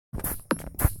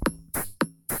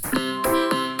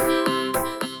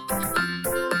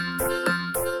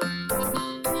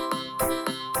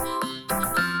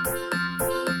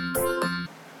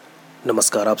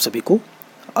नमस्कार आप सभी को।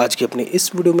 आज के अपने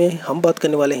इस वीडियो में हम बात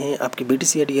करने वाले हैं आपकी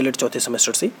BTCAD एलएड चौथे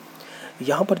सेमेस्टर से।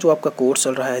 यहाँ पर जो आपका कोर्स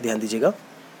चल रहा है, ध्यान दीजिएगा,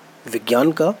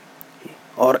 विज्ञान का।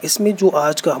 और इसमें जो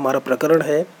आज का हमारा प्रकरण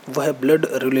है वह है ब्लड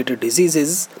रिलेटेड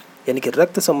डिजीज़, यानी कि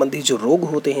रक्त संबंधी जो रोग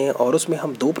होते हैं। और उसमें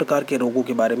हम दो प्रकार के रोगों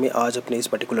के बारे में आज अपने इस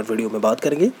पर्टिकुलर वीडियो में बात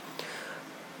करेंगे।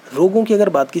 रोगों की अगर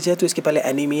बात की जाए तो इसके पहले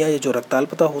एनीमिया, या जो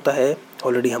रक्ताल्पता होता है,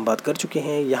 ऑलरेडी हम बात कर चुके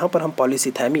हैं। यहाँ पर हम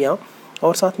पॉलीसिथेमिया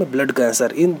और साथ में ब्लड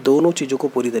कैंसर, इन दोनों चीज़ों को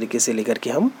पूरी तरीके से लेकर के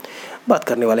हम बात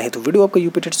करने वाले हैं। तो वीडियो आपका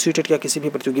UPTET CTET या किसी भी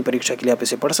प्रतियोगी परीक्षा के लिए आप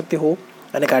इसे पढ़ सकते हो।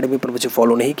 अनअकैडमी पर मुझे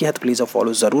फॉलो नहीं किया है तो प्लीज़ आप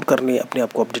फॉलो ज़रूर कर लें अपने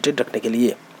आप को अपडेटेड रखने के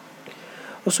लिए।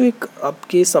 उसको एक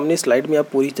आपके सामने स्लाइड में आप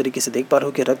पूरी तरीके से देख पा रहे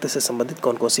हो कि रक्त से संबंधित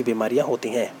कौन कौन सी बीमारियाँ होती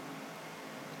हैं।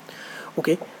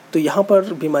 ओके, तो यहाँ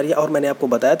पर बीमारियाँ, और मैंने आपको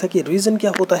बताया था कि रीज़न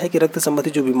क्या होता है कि रक्त संबंधी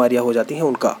जो बीमारियाँ हो जाती हैं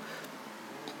उनका,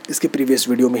 इसके प्रीवियस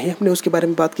वीडियो में ही हमने उसके बारे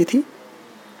में बात की थी।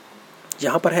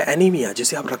 यहाँ पर है एनीमिया,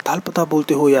 जिसे आप रक्ताल्पता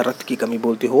बोलते हो या रक्त की कमी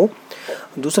बोलते हो।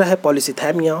 दूसरा है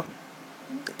पॉलीसिथेमिया।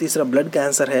 तीसरा ब्लड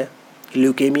कैंसर है,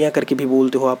 ल्यूकेमिया करके भी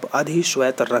बोलते हो आप, आधी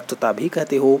श्वेत रक्तता भी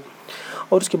कहते हो।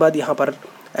 और उसके बाद यहाँ पर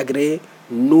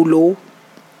एग्रेनुलोसाइटालिस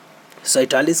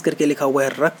करके लिखा हुआ है,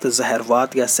 रक्त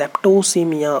जहरवात या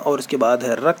सेप्टोसीमिया। और उसके बाद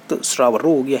है रक्त स्राव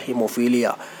रोग या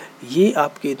हीमोफीलिया। ये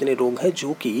आपके इतने रोग हैं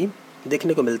जो कि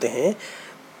देखने को मिलते हैं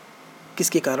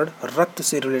किसके कारण, रक्त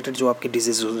से रिलेटेड जो आपके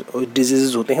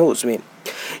डिजीज़ होते हैं उसमें।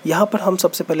 यहाँ पर हम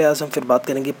सबसे पहले आज हम फिर बात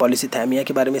करेंगे पॉलीसिथेमिया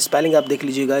के बारे में। स्पेलिंग आप देख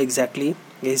लीजिएगा, एग्जैक्टली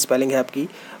यही स्पेलिंग है आपकी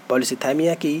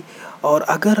पॉलीसिथेमिया की। और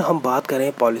अगर हम बात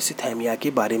करें पॉलीसिथेमिया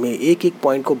के बारे में, एक एक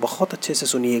पॉइंट को बहुत अच्छे से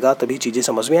सुनिएगा, तभी चीज़ें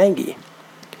समझ में आएंगी।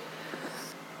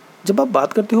 जब आप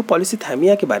बात करते हो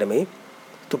पॉलीसिथेमिया के बारे में,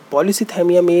 तो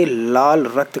पॉलीसिथेमिया में लाल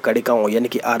रक्त कणिकाओं यानी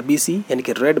कि RBC यानी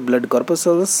कि रेड ब्लड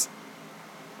कॉर्पस्कल्स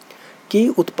के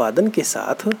उत्पादन के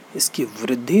साथ इसकी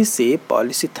वृद्धि से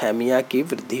पॉलीसिथेमिया की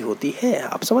वृद्धि होती है।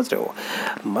 आप समझ रहे हो,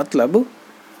 मतलब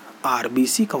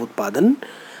RBC का उत्पादन,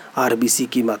 RBC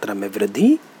की मात्रा में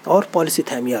वृद्धि और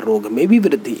पॉलीसिथेमिया रोग में भी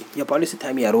वृद्धि, या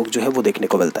पॉलीसिथेमिया रोग जो है वो देखने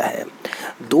को मिलता है।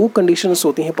 दो कंडीशंस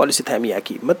होती हैं पॉलीसिथेमिया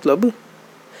की, मतलब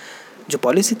जो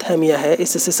पॉलीसिथेमिया है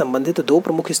इससे संबंधित दो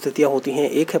प्रमुख स्थितियाँ होती हैं।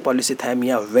 एक है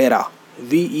पॉलीसिथेमिया वेरा,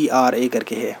 VERA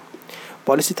करके है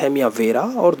पॉलीसिथेमिया वेरा,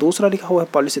 और दूसरा लिखा हुआ है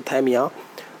पॉलीसिथेमिया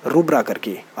रूब्रा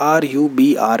करके,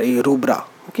 RUBRA रूब्रा।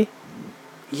 ओके,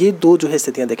 ये दो जो है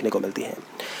स्थितियाँ देखने को मिलती हैं।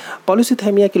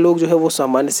 पॉलीसिथेमिया के लोग जो है वो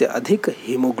सामान्य से अधिक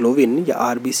हीमोग्लोबिन या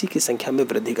RBC की संख्या में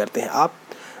वृद्धि करते हैं। आप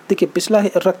देखिए, पिछला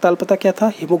रक्ताल्पता क्या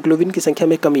था, हीमोग्लोबिन की संख्या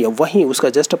में कमी है, वहीं उसका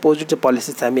जस्ट अपोजिट जो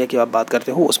पॉलीसिथेमिया की आप बात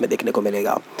करते हो उसमें देखने को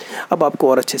मिलेगा। अब आपको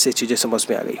और अच्छे से चीज़ें समझ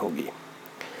में आ गई होगी।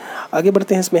 आगे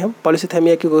बढ़ते हैं इसमें हम।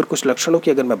 पॉलीसिथेमिया के अगर कुछ लक्षणों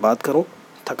की अगर मैं बात करूँ,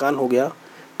 थकान हो गया,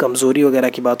 कमज़ोरी वगैरह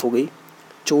की बात हो गई,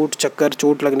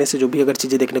 चोट लगने से जो भी अगर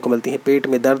चीज़ें देखने को मिलती हैं, पेट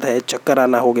में दर्द है, चक्कर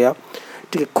आना हो गया,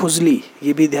 ठीक है, खुजली,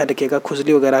 ये भी ध्यान रखिएगा,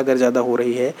 खुजली वगैरह अगर ज़्यादा हो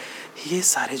रही है, ये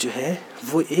सारे जो है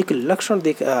वो एक लक्षण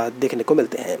देखने को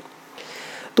मिलते हैं।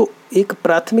 तो एक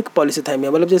प्राथमिक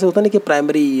पॉलीसिथेमिया, मतलब जैसे होता है ना कि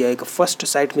प्राइमरी या एक फर्स्ट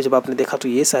साइट में जब आपने देखा तो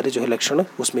ये सारे जो है लक्षण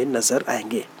उसमें नज़र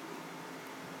आएंगे।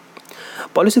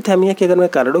 पॉलीसिथेमिया के अगर मैं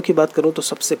कारणों की बात करूं तो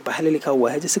सबसे पहले लिखा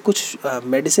हुआ है, जैसे कुछ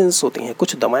मेडिसिन्स होती हैं,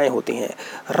 कुछ दवाएं होती हैं,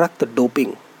 रक्त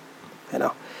डोपिंग है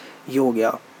ना, ये हो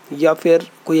गया। या फिर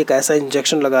कोई एक ऐसा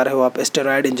इंजेक्शन लगा रहे हो आप,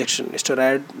 स्टेरॉयड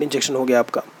इंजेक्शन हो गया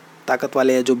आपका, ताकत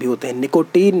वाले जो भी होते हैं।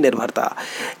 निकोटीन निर्भरता,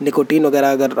 निकोटीन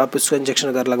वगैरह अगर आप उसका इंजेक्शन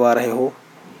अगर लगवा रहे हो,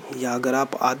 या अगर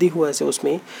आप आदी हो ऐसे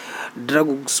उसमें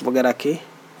ड्रग्स वगैरह के,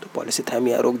 तो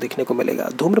पॉलीसिथेमिया रोग देखने को मिलेगा।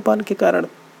 धूम्रपान के कारण।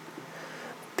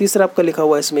 तीसरा आपका लिखा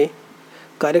हुआ है इसमें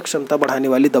कार्यक्षमता बढ़ाने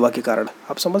वाली दवा के कारण।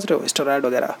 आप समझ रहे हो, स्टेरॉयड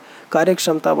वगैरह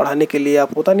कार्यक्षमता बढ़ाने के लिए,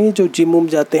 आप होता नहीं है जो जिम उम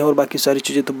जाते हैं और बाकी सारी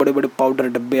चीज़ें, तो बड़े बड़े पाउडर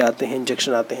डब्बे आते हैं,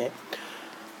 इंजेक्शन आते हैं।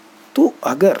 तो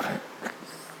अगर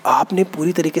आपने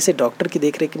पूरी तरीके से डॉक्टर की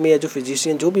देखरेख में, या जो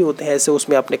फिजिशियन जो भी होते हैं ऐसे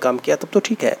उसमें आपने काम किया, तब तो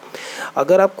ठीक है।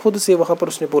 अगर आप खुद से वहाँ पर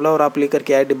उसने बोला और आप लेकर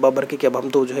के आए डिब्बा भर के कि अब हम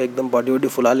तो जो है एकदम बॉडी वॉडी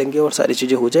फुला लेंगे और सारी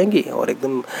चीज़ें हो जाएंगी और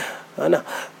एकदम, है ना,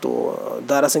 तो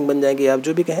दारा सिंह बन जाएंगे, आप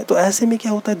जो भी कहें, तो ऐसे में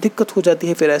क्या होता है, दिक्कत हो जाती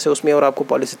है फिर ऐसे उसमें, और आपको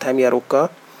पॉलीसिथेमिया रोग का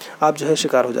आप जो है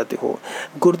शिकार हो जाते हो।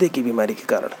 गुर्दे की बीमारी के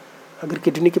कारण, अगर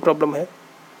किडनी की प्रॉब्लम है,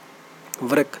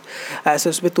 वृक, ऐसे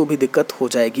उसमें तो भी दिक्कत हो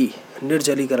जाएगी।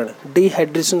 निर्जलीकरण,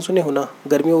 डिहाइड्रेशन सुने हो ना,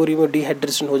 गर्मियों वरी में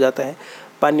डिहाइड्रेशन हो जाता है,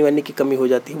 पानी वानी की कमी हो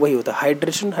जाती है, वही होता है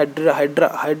हाइड्रेशन।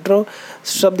 हाइड्रो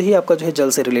शब्द ही आपका जो है जल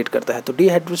से रिलेट करता है, तो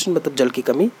डिहाइड्रेशन मतलब जल की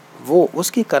कमी, वो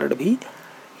उसके कारण भी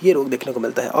ये रोग देखने को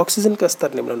मिलता है। ऑक्सीजन का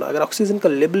स्तर निम्न होना, अगर ऑक्सीजन का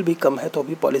लेवल भी कम है तो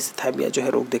भी पॉलीसिथेमिया जो है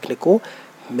रोग देखने को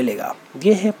मिलेगा।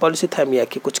 ये है पॉलीसिथेमिया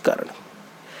के कुछ कारण।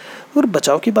 और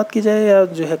बचाव की बात की जाए या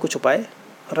जो है कुछ उपाय,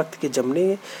 रक्त के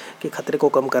जमने के खतरे को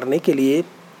कम करने के लिए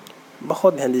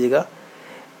बहुत ध्यान दीजिएगा,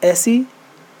 ऐसी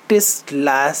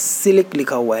एसिटिसलासिलिक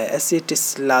लिखा हुआ है,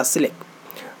 एसिटिसलासिलिक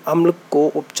अम्ल को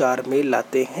उपचार में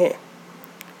लाते हैं।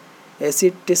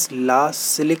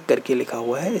 एसिटिसलासिलिक करके लिखा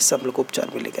हुआ है, इस अम्ल को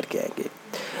उपचार में लेकर के आएंगे।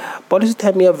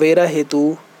 पॉलीसिथेमिया वेरा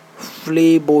हेतु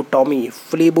फ्लेबोटॉमी,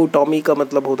 फ्लेबोटॉमी का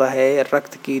मतलब होता है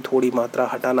रक्त की थोड़ी मात्रा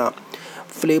हटाना।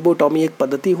 फ्लेबोटॉमी एक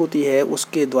पद्धति होती है,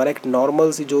 उसके द्वारा एक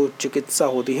नॉर्मल सी जो चिकित्सा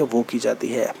होती है वो की जाती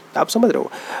है। आप समझ रहे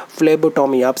हो?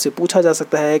 फ्लेबोटॉमी आपसे पूछा जा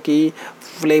सकता है कि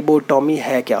फ्लेबोटॉमी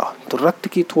है क्या, तो रक्त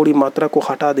की थोड़ी मात्रा को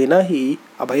हटा देना ही।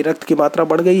 अब भाई रक्त की मात्रा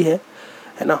बढ़ गई है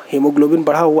ना, हीमोग्लोबिन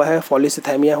बढ़ा हुआ है,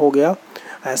 पॉलीसिथेमिया हो गया,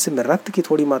 ऐसे में रक्त की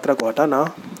थोड़ी मात्रा को हटाना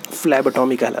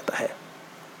फ्लेबोटॉमी कहलाता है।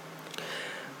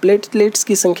 प्लेटलेट्स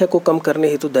की संख्या को कम करने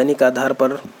हेतु दैनिक आधार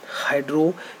पर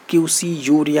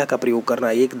हाइड्रोक्यूसीयूरिया का प्रयोग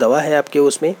करना, एक दवा है आपके,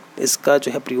 उसमें इसका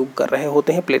जो है प्रयोग कर रहे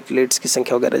होते हैं। प्लेटलेट्स की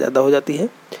संख्या वगैरह ज़्यादा हो जाती है,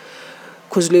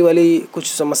 खुजली वाली कुछ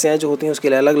समस्याएं जो होती हैं उसके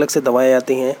लिए अलग अलग से दवाएं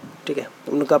आती हैं, ठीक है,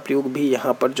 उनका प्रयोग भी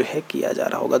यहाँ पर जो है किया जा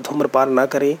रहा होगा। धूम्रपान ना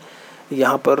करें,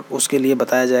 यहाँ पर उसके लिए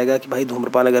बताया जाएगा कि भाई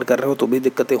धूम्रपान अगर कर रहे हो तो भी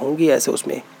दिक्कतें होंगी ऐसे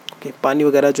उसमें। कि पानी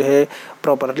वगैरह जो है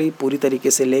प्रॉपरली पूरी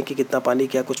तरीके से लें कि कितना पानी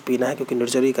क्या कुछ पीना है, क्योंकि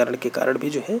निर्जलीकरण के कारण भी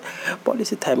जो है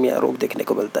पॉलीसिथेमिया रोग देखने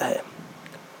को मिलता है।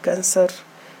 कैंसर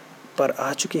पर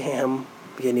आ चुके हैं हम,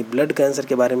 यानी ब्लड कैंसर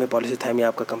के बारे में पॉलीसिथेमिया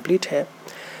आपका कंप्लीट है।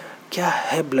 क्या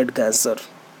है ब्लड कैंसर?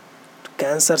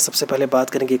 कैंसर सबसे पहले बात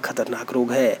करेंगे, खतरनाक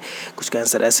रोग है। कुछ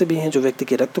कैंसर ऐसे भी हैं जो व्यक्ति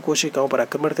की रक्त कोशिकाओं पर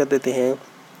आक्रमण कर देते हैं।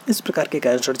 इस प्रकार के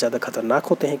कैंसर ज़्यादा खतरनाक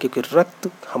होते हैं क्योंकि रक्त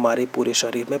हमारे पूरे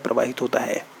शरीर में प्रवाहित होता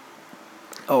है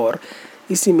और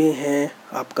इसी में है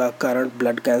आपका कारण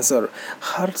ब्लड कैंसर।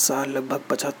 हर साल लगभग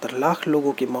 75 लाख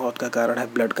लोगों की मौत का कारण है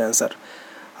ब्लड कैंसर।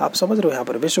 आप समझ रहे हो, यहाँ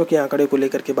पर विश्व के आंकड़े को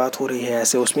लेकर के बात हो रही है,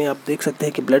 ऐसे उसमें आप देख सकते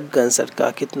हैं कि ब्लड कैंसर का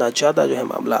कितना ज़्यादा जो है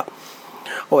मामला।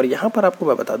 और यहाँ पर आपको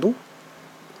मैं बता दूँ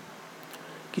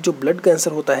कि जो ब्लड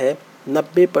कैंसर होता है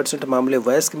 90% मामले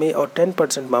वयस्क में और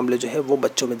 10% मामले जो है वो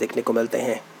बच्चों में देखने को मिलते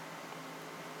हैं।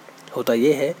 होता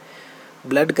ये है,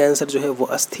 ब्लड कैंसर जो है वो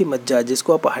अस्थि मज्जा,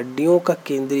 जिसको आप हड्डियों का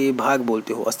केंद्रीय भाग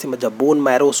बोलते हो, अस्थि मज्जा, बोन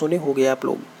मैरो सुने होंगे आप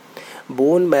लोग।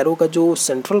 बोन मैरो का जो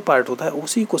सेंट्रल पार्ट होता है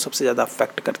उसी को सबसे ज़्यादा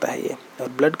अफेक्ट करता है ये। और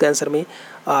ब्लड कैंसर में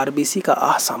आरबीसी का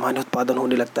असामान्य उत्पादन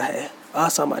होने लगता है,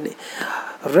 असामान्य।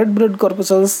 रेड ब्लड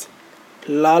कॉर्पसल्स,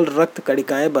 लाल रक्त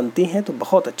कणिकाएं बनती हैं तो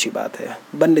बहुत अच्छी बात है,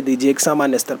 बनने दीजिए एक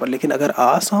सामान्य स्तर पर, लेकिन अगर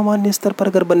असामान्य स्तर पर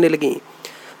अगर बनने लगी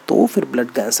तो फिर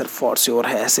ब्लड कैंसर फॉर श्योर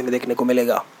है, ऐसे में देखने को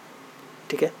मिलेगा,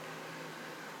 ठीक है।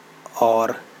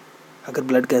 और अगर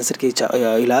ब्लड कैंसर के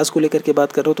इलाज को लेकर के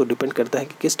बात कर रहे हो तो डिपेंड करता है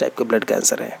कि किस टाइप का ब्लड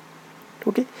कैंसर है,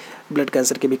 ओके। ब्लड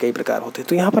कैंसर के भी कई प्रकार होते हैं।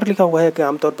 तो यहाँ पर लिखा हुआ है कि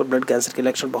आमतौर पर ब्लड कैंसर के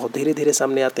लक्षण बहुत धीरे धीरे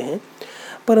सामने आते हैं,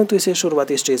 परंतु इसे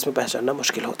शुरुआती स्टेज में पहचानना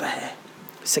मुश्किल होता है।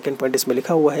 सेकेंड पॉइंट इसमें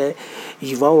लिखा हुआ है,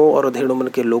 युवाओं और अधेड़ उम्र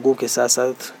के लोगों के साथ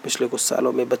साथ पिछले कुछ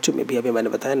सालों में बच्चों में भी, अभी मैंने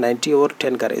बताया 90 और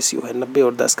 10 का रेशियो है, 90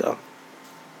 और 10 का।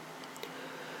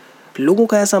 लोगों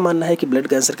का ऐसा मानना है कि ब्लड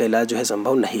कैंसर का इलाज जो है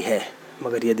संभव नहीं है,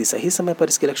 मगर यदि सही समय पर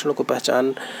इसके लक्षणों को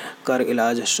पहचान कर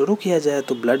इलाज शुरू किया जाए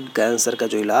तो ब्लड कैंसर का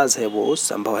जो इलाज है वो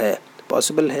संभव है,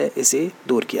 पॉसिबल है, इसे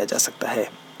दूर किया जा सकता है।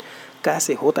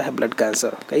 कैसे होता है ब्लड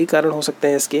कैंसर? कई कारण हो सकते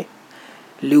हैं इसके।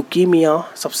 ल्यूकीमिया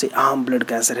सबसे आम ब्लड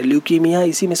कैंसर है, ल्यूकीमिया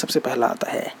इसी में सबसे पहला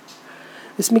आता है।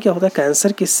 इसमें क्या होता है,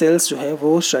 कैंसर के सेल्स जो है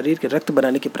वो शरीर के रक्त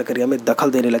बनाने की प्रक्रिया में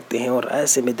दखल देने लगते हैं और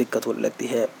ऐसे में दिक्कत होने लगती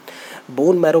है।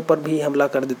 बोन मैरो पर भी हमला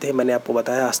कर देते हैं, मैंने आपको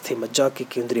बताया अस्थि मज्जा के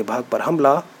केंद्रीय भाग पर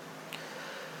हमला।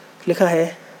 लिखा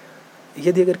है,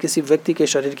 यदि अगर किसी व्यक्ति के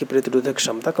शरीर की प्रतिरोधक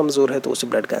क्षमता कमज़ोर है तो उसे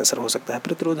ब्लड कैंसर हो सकता है।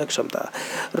 प्रतिरोधक क्षमता,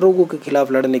 रोगों के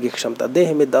खिलाफ लड़ने की क्षमता,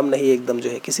 देह में दम नहीं, एकदम जो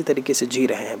है किसी तरीके से जी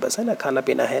रहे हैं बस, है ना, खाना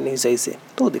पीना है नहीं सही से,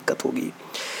 तो दिक्कत होगी।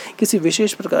 किसी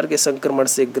विशेष प्रकार के संक्रमण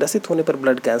से ग्रसित होने पर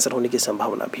ब्लड कैंसर होने की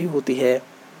संभावना भी होती है।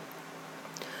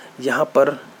 यहाँ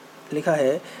पर लिखा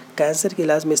है, कैंसर के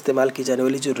इलाज में इस्तेमाल की जाने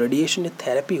वाली जो रेडिएशन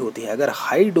थेरेपी होती है, अगर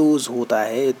हाई डोज होता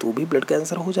है तो भी ब्लड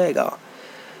कैंसर हो जाएगा।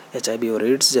 HIV और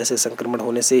एड्स जैसे संक्रमण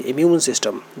होने से इम्यून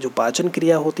सिस्टम, जो पाचन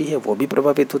क्रिया होती है, वो भी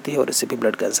प्रभावित होती है और इससे भी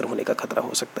ब्लड कैंसर होने का खतरा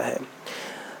हो सकता है।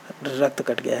 रक्त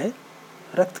कट गया है।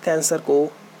 रक्त कैंसर को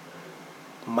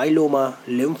माइलोमा,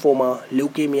 लिम्फोमा,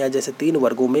 ल्यूकेमिया जैसे 3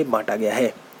 वर्गों में बांटा गया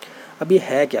है। अब ये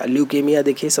है क्या? ल्यूकेमिया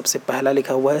देखिए सबसे पहला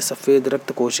लिखा हुआ है, सफ़ेद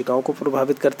रक्त कोशिकाओं को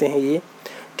प्रभावित करते हैं ये,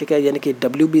 ठीक है, यानी कि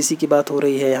WBC की बात हो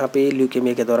रही है यहाँ पे।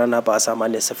 ल्यूकेमिया के दौरान आप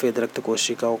असामान्य सफ़ेद रक्त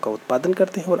कोशिकाओं का उत्पादन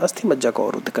करते हैं और अस्थि मज्जा को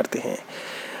अवरुद्ध करते हैं।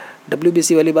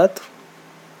 WBC वाली बात,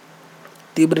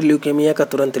 तीव्र ल्यूकेमिया का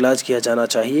तुरंत इलाज किया जाना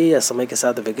चाहिए या समय के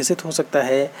साथ विकसित हो सकता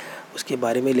है, उसके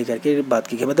बारे में लेकर के बात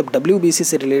की गई। मतलब WBC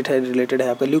से रिलेटेड है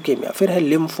आपका ल्यूकेमिया। फिर है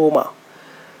लिम्फोमा,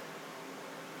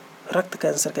 रक्त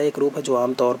कैंसर का एक रूप है जो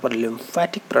आमतौर पर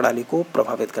लिम्फेटिक प्रणाली को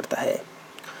प्रभावित करता है,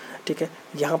 ठीक है।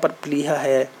 यहाँ पर प्लीहा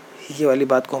है, ये वाली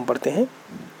बात को हम पढ़ते हैं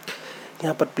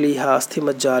यहाँ पर प्लीहा, अस्थि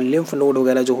मज्जा, लिम्फ नोड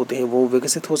वगैरह जो होते हैं वो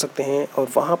विकसित हो सकते हैं और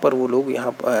वहाँ पर वो लोग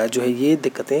यहाँ जो है ये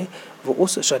दिक्कतें वो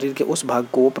उस शरीर के उस भाग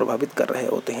को प्रभावित कर रहे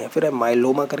होते हैं। फिर है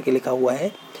माइलोमा करके लिखा हुआ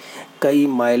है, कई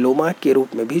माइलोमा के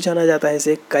रूप में भी जाना जाता है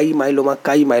इसे, कई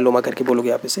माइलोमा करके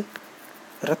बोलोगे आप इसे।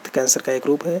 रक्त कैंसर का एक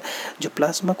रूप है जो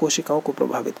प्लाज्मा कोशिकाओं को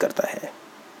प्रभावित करता है,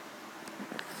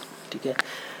 ठीक है।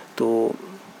 तो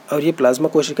और ये प्लाज्मा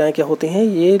कोशिकाएं क्या होती हैं,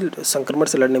 ये संक्रमण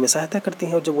से लड़ने में सहायता करती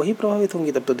हैं और जब वही प्रभावित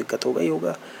होंगी तब तो दिक्कत होगा ही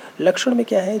होगा। लक्षण में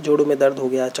क्या है, जोड़ों में दर्द हो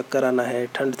गया, चक्कर आना है,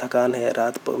 ठंड थकान है,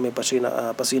 रात में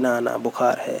पसीना आना,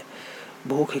 बुखार है,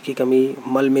 भूख की कमी,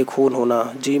 मल में खून होना,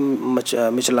 जी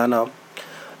मिचलाना,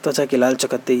 त्वचा के लाल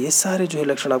चकत्ते, ये सारे जो है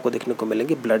लक्षण आपको देखने को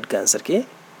मिलेंगे ब्लड कैंसर के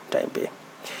टाइम पे।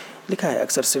 लिखा है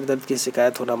अक्सर सिर दर्द की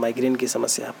शिकायत होना, माइग्रेन की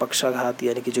समस्या, पक्षाघात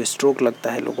यानी कि जो स्ट्रोक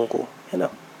लगता है लोगों को, है ना,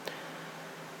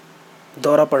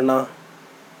 दौरा पड़ना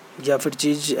या फिर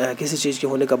किसी चीज़ के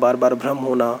होने का बार बार भ्रम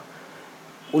होना,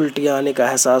 उल्टियाँ आने का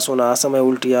एहसास होना, असमय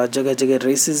उल्टियाँ, जगह जगह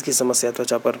रेसेस की समस्या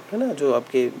त्वचा पर, है ना, जो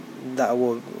आपके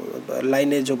वो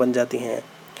लाइनें जो बन जाती हैं,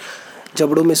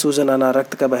 जबड़ों में सूजन आना,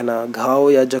 रक्त का बहना, घाव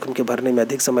या जख्म के भरने में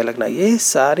अधिक समय लगना, ये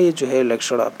सारे जो है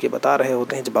लक्षण आपके बता रहे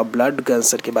होते हैं जब आप ब्लड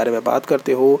कैंसर के बारे में बात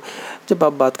करते हो, जब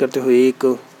आप बात करते हो एक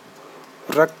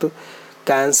रक्त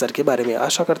कैंसर के बारे में।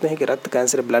 आशा करते हैं कि रक्त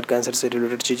कैंसर, ब्लड कैंसर से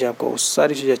रिलेटेड चीज़ें आपको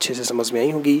सारी चीज़ें अच्छे से समझ में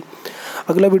आई होंगी।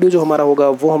 अगला वीडियो जो हमारा होगा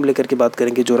वो हम लेकर के बात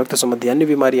करेंगे जो रक्त संबंधी अन्य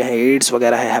बीमारियां हैं, एड्स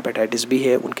वगैरह है, हेपेटाइटिस बी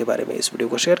है, उनके बारे में। इस वीडियो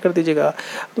को शेयर कर दीजिएगा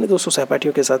अपने दोस्तों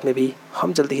सहपाठियों के साथ में भी।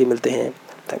 हम जल्दी ही मिलते हैं।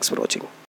 Thanks for watching.